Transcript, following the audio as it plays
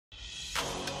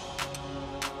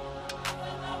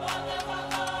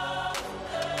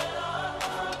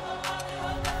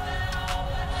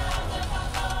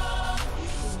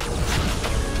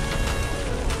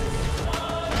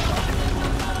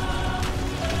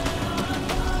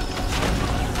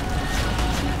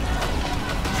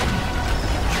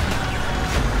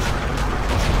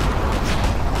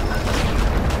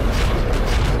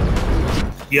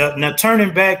Yep. Now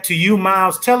turning back to you,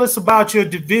 Miles, tell us about your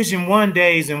Division I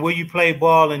days and where you play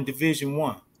ball in Division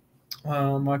I.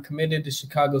 I committed to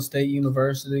Chicago State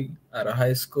University out of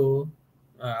high school,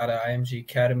 out of IMG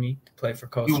Academy to play for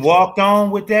Coach. You walked on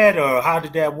with that, or how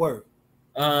did that work?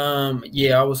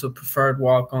 Yeah, I was a preferred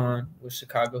walk-on with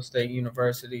Chicago State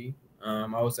University. I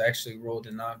was actually ruled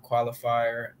a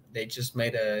non-qualifier. They just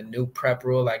made a new prep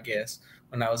rule, I guess,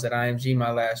 when I was at IMG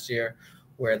my last year,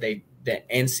 where the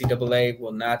NCAA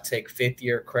will not take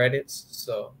fifth-year credits.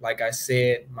 So, like I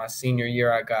said, my senior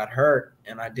year I got hurt,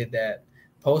 and I did that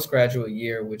postgraduate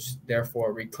year, which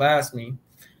therefore reclassed me.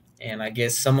 And I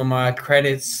guess some of my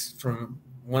credits from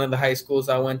one of the high schools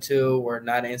I went to were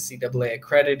not NCAA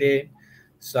accredited.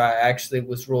 So I actually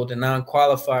was ruled a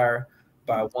non-qualifier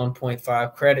by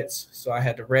 1.5 credits. So I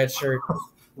had to redshirt.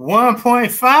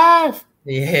 1.5?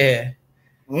 Yeah.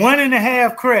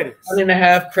 1.5 credits.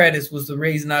 1.5 credits was the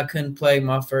reason I couldn't play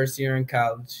my first year in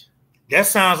college. That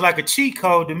sounds like a cheat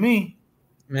code to me.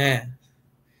 Man.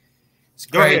 It's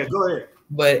crazy. Go ahead.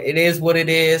 But it is what it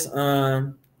is.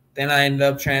 Then I ended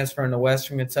up transferring to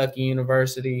Western Kentucky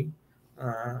University.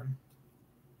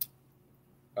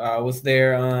 I was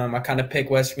there. I kind of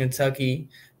picked Western Kentucky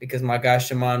because my guy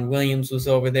Shammond Williams was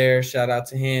over there. Shout out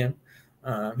to him.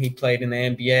 He played in the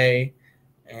NBA,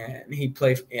 and he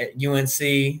played at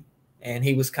UNC, and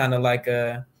he was kind of like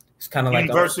a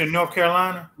University of North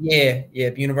Carolina. Yeah,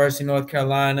 University of North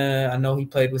Carolina. I know he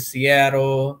played with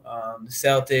Seattle, the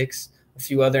Celtics, a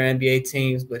few other NBA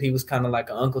teams, but he was kind of like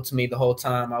an uncle to me the whole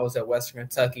time I was at Western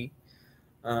Kentucky.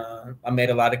 I made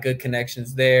a lot of good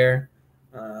connections there.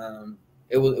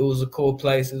 It was a cool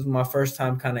place. It was my first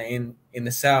time kind of in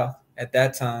the South at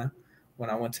that time when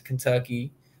I went to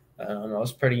Kentucky. I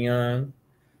was pretty young.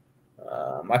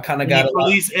 I kind of got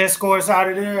police escorts out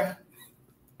of there.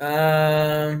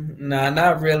 Nah,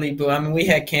 not really. But I mean, we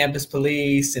had campus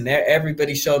police, and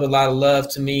everybody showed a lot of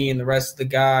love to me and the rest of the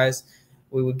guys.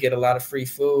 We would get a lot of free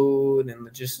food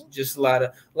and just a lot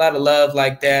of love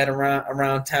like that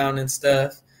around town and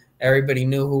stuff. Everybody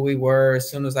knew who we were.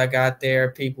 As soon as I got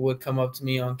there, people would come up to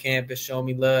me on campus, show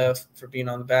me love for being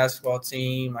on the basketball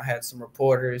team. I had some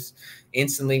reporters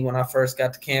instantly when I first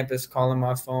got to campus calling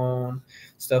my phone,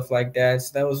 stuff like that.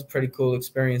 So that was a pretty cool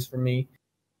experience for me.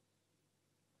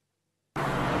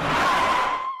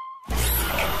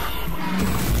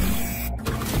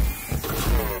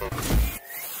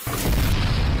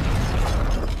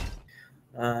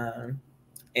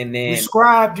 And then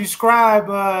describe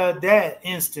that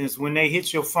instance when they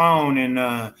hit your phone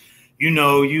and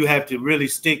you have to really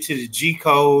stick to the G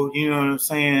code, you know what I'm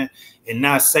saying, and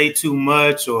not say too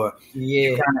much, or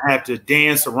you kind of have to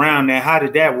dance around that. How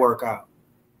did that work out?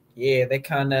 Yeah, they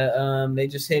kind of they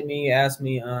just hit me, asked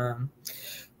me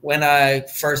when I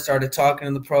first started talking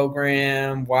in the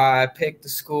program, why I picked the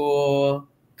school,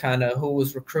 kind of who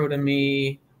was recruiting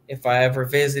me, if I ever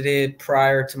visited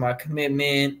prior to my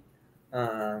commitment.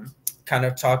 Kind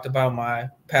of talked about my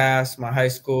past, my high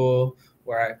school,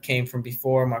 where I came from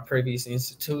before, my previous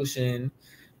institution,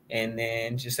 and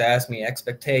then just asked me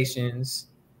expectations.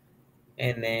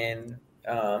 And then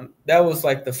that was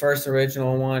like the first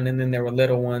original one. And then there were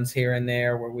little ones here and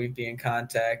there where we'd be in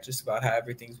contact just about how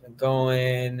everything's been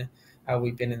going, how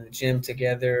we've been in the gym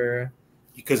together.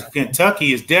 Because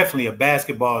Kentucky is definitely a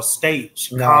basketball state.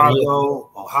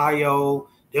 Chicago, Ohio,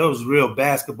 those real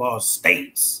basketball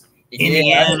states.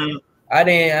 Indiana. I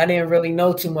didn't really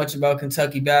know too much about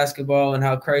Kentucky basketball and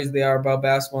how crazy they are about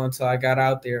basketball until I got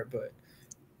out there, but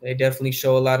they definitely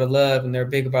show a lot of love and they're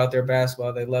big about their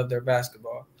basketball. They love their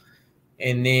basketball.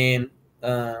 And then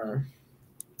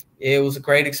it was a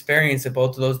great experience at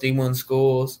both of those D1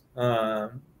 schools.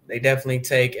 They definitely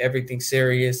take everything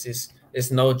serious.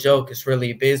 It's no joke. It's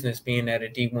really a business being at a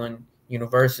D1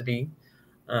 university.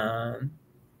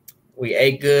 We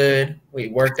ate good. We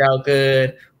worked out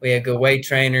good. We had good weight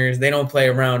trainers. They don't play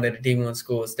around at a D1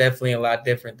 school. It's definitely a lot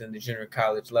different than the junior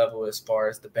college level as far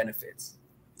as the benefits.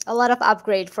 A lot of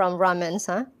upgrade from ramens,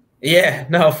 huh? Yeah,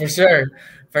 no, for sure.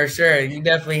 For sure. You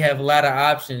definitely have a lot of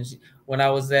options. When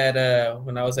I was at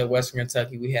Western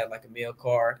Kentucky, we had like a meal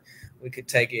card. We could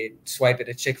take it, swipe it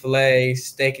at Chick-fil-A,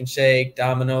 Steak and Shake,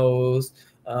 Domino's.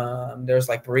 There's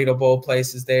like burrito bowl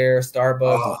places there,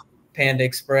 Starbucks, Panda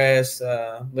Express,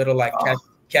 little like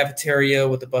cafeteria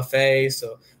with the buffet.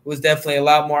 So it was definitely a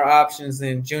lot more options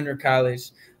than junior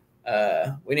college.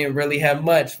 We didn't really have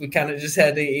much. We kind of just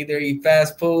had to either eat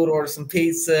fast food, order some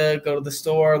pizza, go to the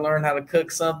store, learn how to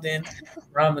cook something,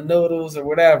 ramen noodles or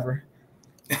whatever.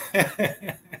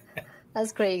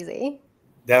 That's crazy.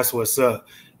 That's what's up.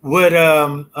 What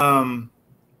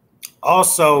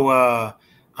also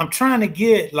I'm trying to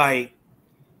get like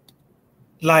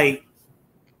like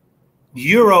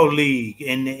Euro League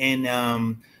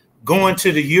and going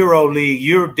to the Euro League,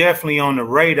 you're definitely on the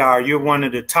radar. You're one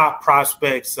of the top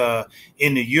prospects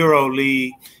in the Euro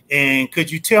League. And could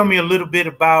you tell me a little bit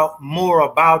more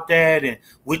about that and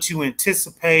what you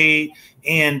anticipate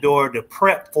and or the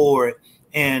prep for it?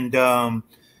 And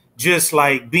just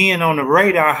like being on the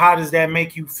radar, how does that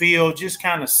make you feel? Just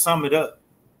kind of sum it up.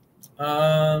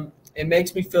 It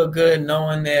makes me feel good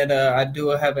knowing that I do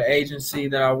have an agency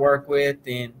that I work with,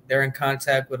 and they're in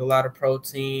contact with a lot of pro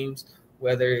teams,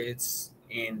 whether it's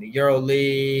in the Euro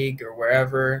League or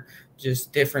wherever,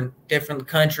 just different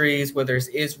countries, whether it's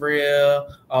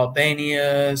Israel,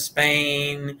 Albania,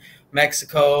 Spain,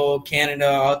 Mexico, Canada,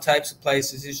 all types of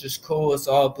places. It's just cool. It's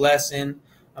all a blessing.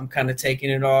 I'm kind of taking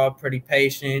it all pretty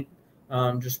patient,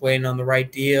 just waiting on the right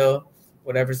deal,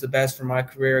 whatever's the best for my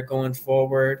career going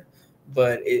forward.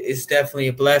 But it's definitely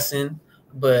a blessing.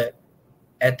 But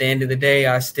at the end of the day,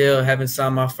 I still haven't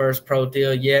signed my first pro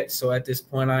deal yet. So at this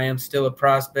point, I am still a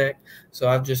prospect. So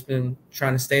I've just been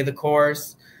trying to stay the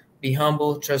course, be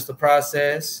humble, trust the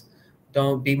process,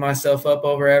 don't beat myself up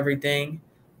over everything,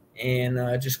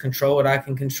 and just control what I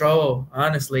can control.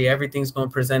 Honestly, everything's going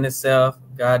to present itself.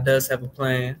 God does have a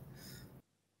plan.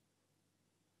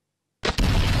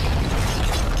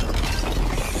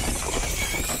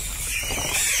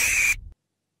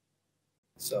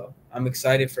 So I'm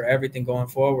excited for everything going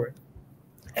forward.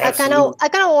 Absolutely. I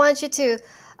kind of want you to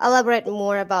elaborate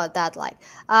more about that. Like,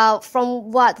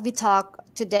 from what we talked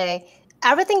today,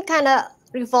 everything kind of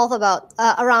revolve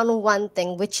around one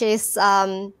thing, which is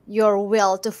your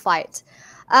will to fight.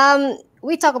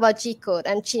 We talk about G code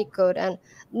and cheat code, and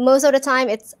most of the time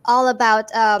it's all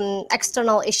about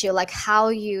external issue, like how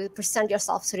you present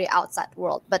yourself to the outside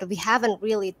world. But we haven't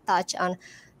really touched on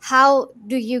how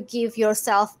do you give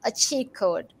yourself a cheat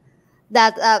code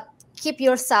that keep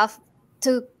yourself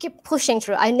to keep pushing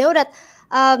through. I know that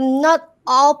not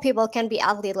all people can be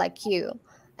athlete like you,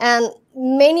 and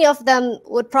many of them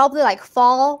would probably like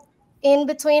fall in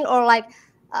between or like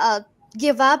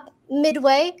give up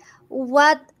midway.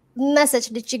 What message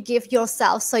did you give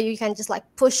yourself so you can just like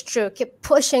push through, keep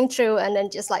pushing through, and then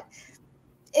just like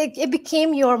it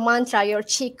became your mantra, your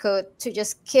cheat code to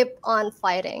just keep on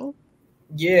fighting?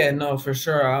 Yeah, no, for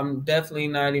sure. I'm definitely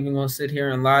not even going to sit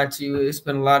here and lie to you. It's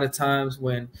been a lot of times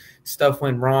when stuff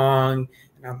went wrong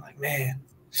and I'm like, man,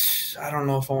 I don't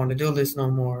know if I want to do this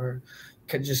no more.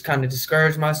 Could just kind of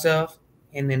discourage myself.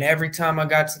 And then every time I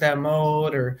got to that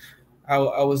mode, or I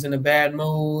was in a bad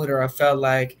mood, or I felt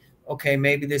like, okay,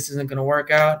 maybe this isn't going to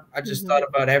work out, I just thought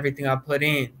about everything I put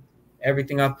into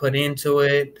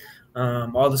it,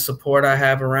 all the support I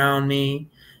have around me,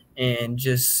 and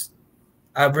just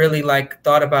I really like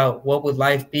thought about what would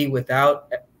life be without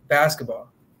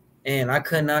basketball, and I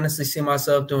couldn't honestly see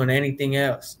myself doing anything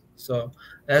else. So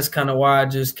that's kind of why I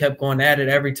just kept going at it.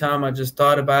 Every time I just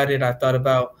thought about it, I thought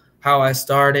about how I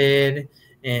started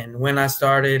and when I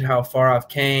started, how far I've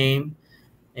came,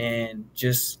 and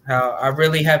just how I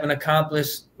really haven't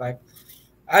accomplished. Like,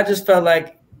 I just felt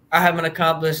like I haven't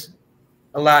accomplished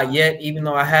a lot yet, even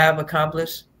though I have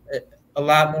accomplished a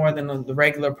lot more than the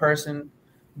regular person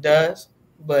does.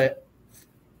 But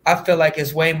I feel like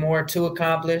it's way more to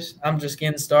accomplish. I'm just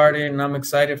getting started, and I'm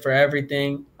excited for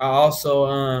everything. I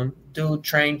also do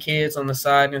train kids on the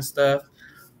side and stuff.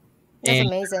 That's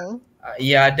amazing.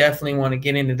 Yeah, I definitely want to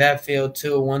get into that field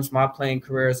too once my playing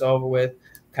career is over with,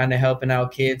 kind of helping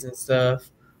out kids and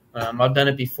stuff. I've done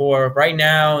it before. Right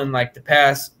now, in like the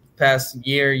past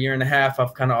year and a half,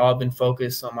 I've kind of all been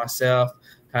focused on myself,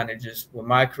 kind of just with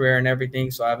my career and everything,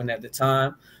 so I haven't had the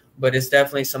time. But it's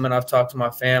definitely something I've talked to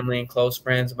my family and close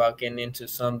friends about getting into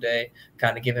someday,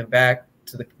 kind of giving back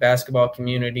to the basketball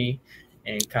community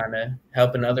and kind of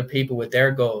helping other people with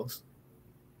their goals.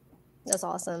 That's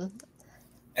awesome.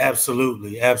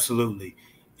 Absolutely. Absolutely.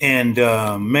 And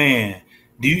man,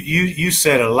 you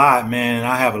said a lot, man. And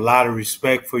I have a lot of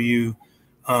respect for you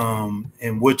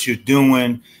and what you're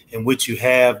doing and what you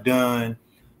have done.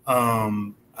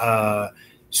 Shout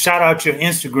out your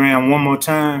Instagram one more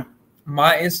time.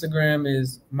 My Instagram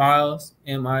is Miles,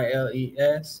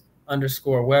 MILES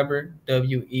 _Weber,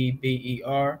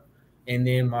 WEBER. And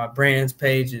then my brand's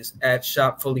page is at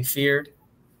Shop Fully Feared.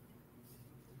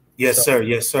 Yes, sir.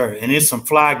 Yes, sir. And there's some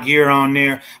fly gear on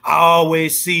there. I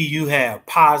always see you have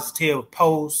positive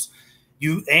posts.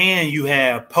 You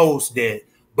have posts that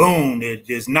boom, that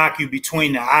just knock you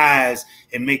between the eyes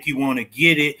and make you want to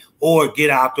get it or get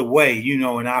out the way, you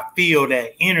know. And I feel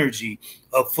that energy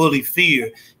of Fully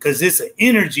Feared because it's an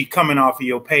energy coming off of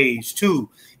your page too.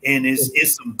 and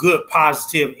it's some good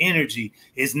positive energy.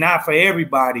 It's not for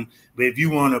everybody, but if you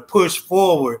want to push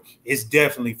forward, it's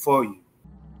definitely for you.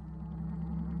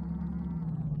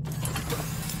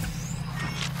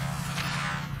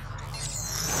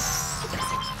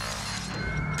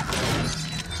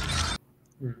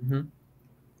 Mm-hmm.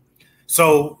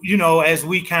 So, you know, as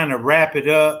we kind of wrap it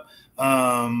up,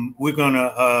 we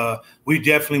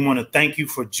definitely want to thank you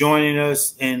for joining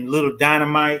us in Little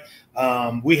Dynamite.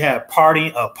 We have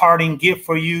a parting gift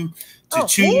for you to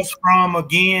choose from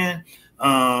again.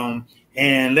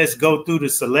 And let's go through the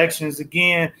selections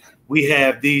again. We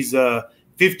have these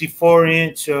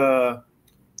 54-inch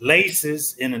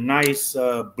laces in a nice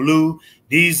blue.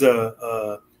 These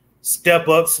are step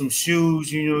up some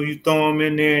shoes. You know, you throw them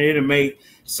in there and it'll make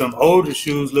some older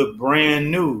shoes look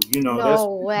brand new. You know,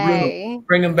 no way.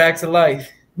 Bring them back to life.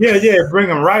 Yeah, bring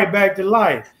them right back to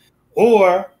life.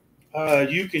 Or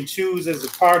you can choose as a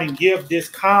parting gift this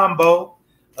combo.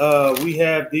 We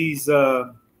have these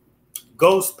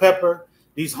ghost pepper,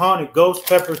 these haunted ghost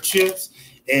pepper chips,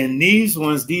 and these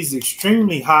ones, these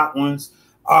extremely hot ones,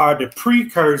 are the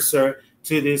precursor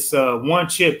to this one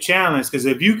chip challenge. Because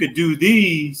if you could do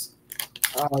these,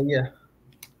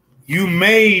 you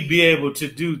may be able to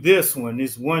do this one,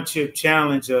 this one chip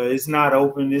challenge. It's not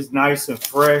open, it's nice and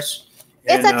fresh.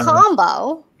 It's a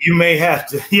combo. You may have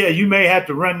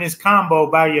to run this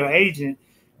combo by your agent,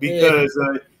 because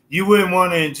you wouldn't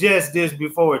want to ingest this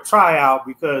before a tryout,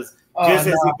 because as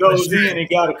it goes in, it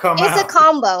got to come out. It's a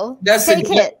combo. That's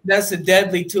a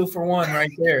deadly 2-for-1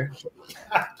 right there.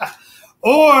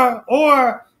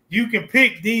 Or you can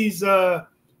pick these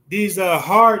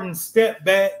hardened step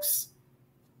backs.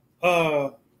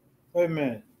 Wait a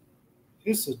minute.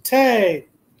 It's a tag.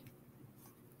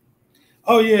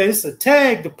 Oh yeah, it's a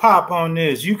tag to pop on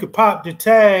this. You could pop the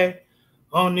tag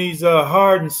on these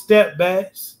hardened step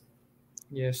backs.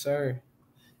 Yes, sir.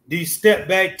 These step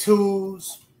back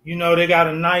tools, you know, they got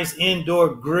a nice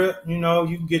indoor grip. You know,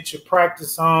 you can get your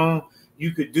practice on.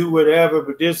 You could do whatever,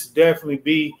 but this would definitely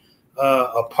be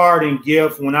a parting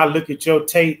gift. When I look at your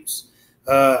tapes,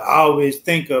 I always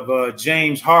think of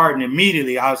James Harden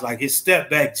immediately. I was like, his step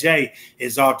back J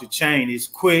is off the chain. It's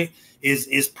quick,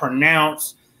 it's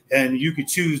pronounced, and you could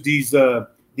choose these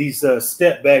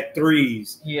step back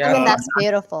threes. Yeah, I think that's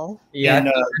beautiful. Yeah,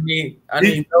 and, I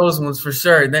need those ones for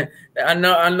sure. Then I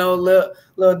know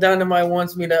Lil Dynamite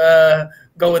wants me to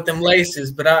go with them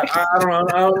laces, but I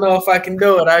don't know if I can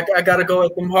do it. I gotta go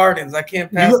with them Hardens. I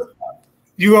can't pass.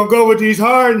 You gonna go with these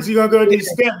Hardens? You gonna go with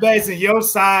these step backs in your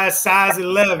size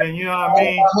 11? You know what I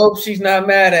mean? I hope she's not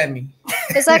mad at me.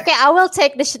 It's okay. I will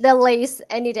take the lace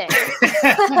any day.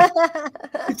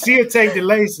 She'll take the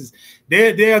laces.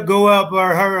 They'll go up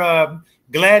her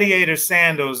gladiator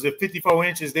sandals, the 54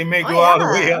 inches. They may go all the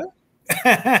way up.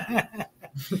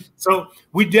 So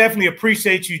we definitely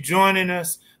appreciate you joining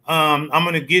us. I'm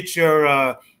going to get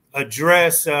your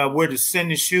address where to send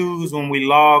the shoes when we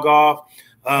log off.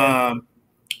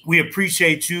 We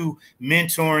appreciate you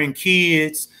mentoring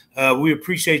kids. We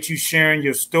appreciate you sharing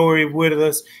your story with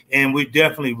us, and we're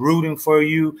definitely rooting for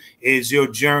you as your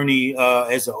journey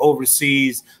as an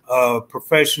overseas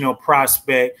professional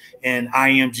prospect and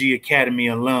IMG Academy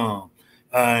alum.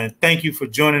 Thank you for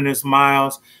joining us,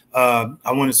 Miles.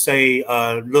 I want to say,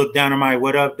 Lil Dynamite,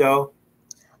 what up, though?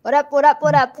 What up, what up,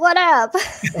 what up, what up?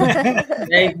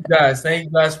 Thank you guys. Thank you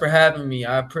guys for having me.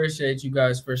 I appreciate you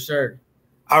guys for sure.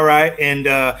 All right, and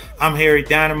I'm Harry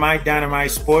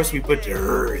Dynamite Sports. We put the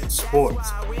R in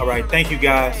sports. All right, thank you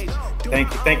guys.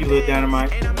 Thank you, Lil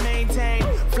Dynamite.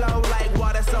 Flow like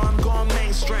water, so I'm going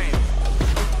mainstream.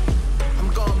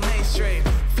 I'm going mainstream.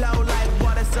 Flow like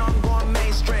water, so I'm going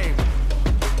mainstream.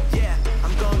 Yeah,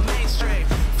 I'm going mainstream.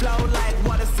 Flow like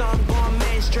water, so I'm going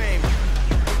mainstream.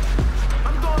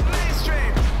 I'm going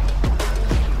mainstream.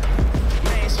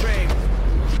 Mainstream.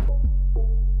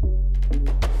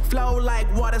 Flow like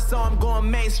water, so I'm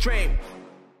going mainstream.